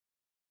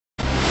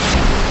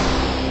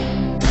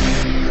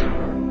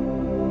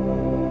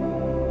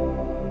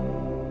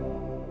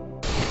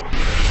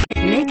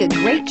Make a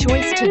great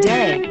choice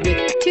today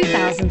with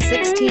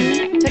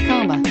 2016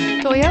 Tacoma.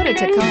 Toyota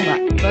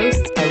Tacoma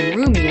boasts a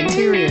roomy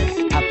interior,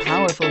 a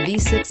powerful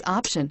V6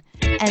 option,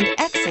 and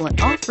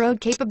excellent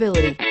off-road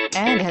capability,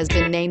 and has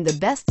been named the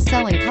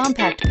best-selling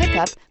compact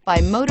pickup by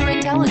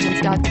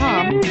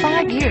MotorIntelligence.com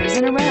 5 years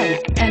in a row,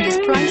 and is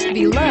priced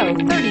below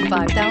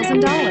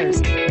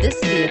 $35,000.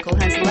 This vehicle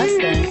has less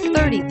than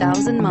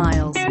 30,000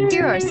 miles.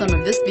 Here are some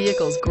of this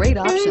vehicle's great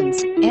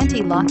options: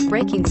 anti-lock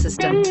braking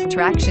system,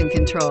 traction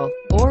control,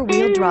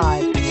 four-wheel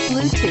drive,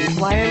 Bluetooth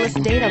wireless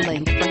data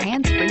link for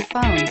hands-free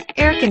phone,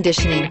 air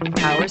conditioning,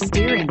 power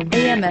steering,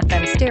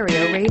 AM/FM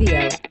stereo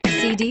radio,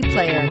 CD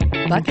player,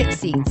 bucket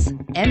seats,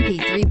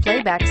 MP3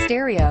 playback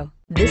stereo.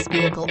 This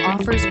vehicle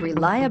offers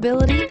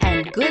reliability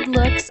and good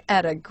looks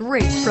at a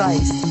great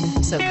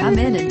price. So come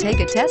in and take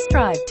a test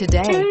drive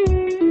today.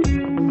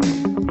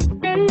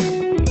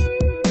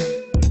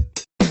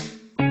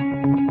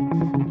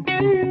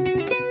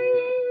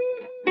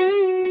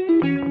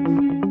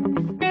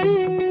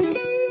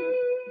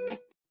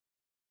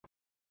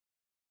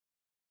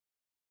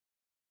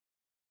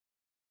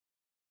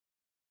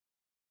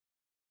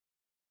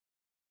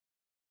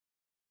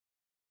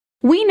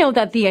 We know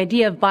that the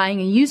idea of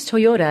buying a used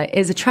Toyota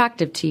is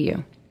attractive to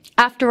you.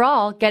 After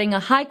all, getting a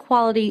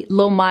high-quality,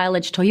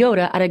 low-mileage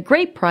Toyota at a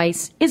great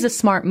price is a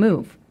smart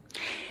move.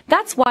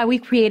 That's why we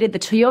created the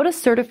Toyota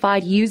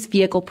Certified Used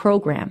Vehicle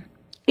Program.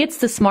 It's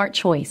the smart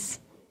choice.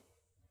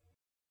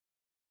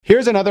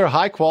 Here's another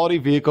high-quality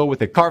vehicle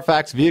with a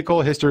Carfax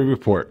Vehicle History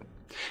Report.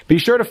 Be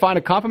sure to find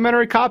a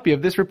complimentary copy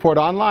of this report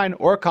online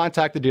or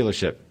contact the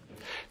dealership.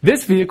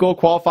 This vehicle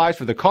qualifies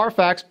for the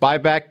Carfax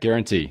Buyback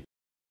Guarantee.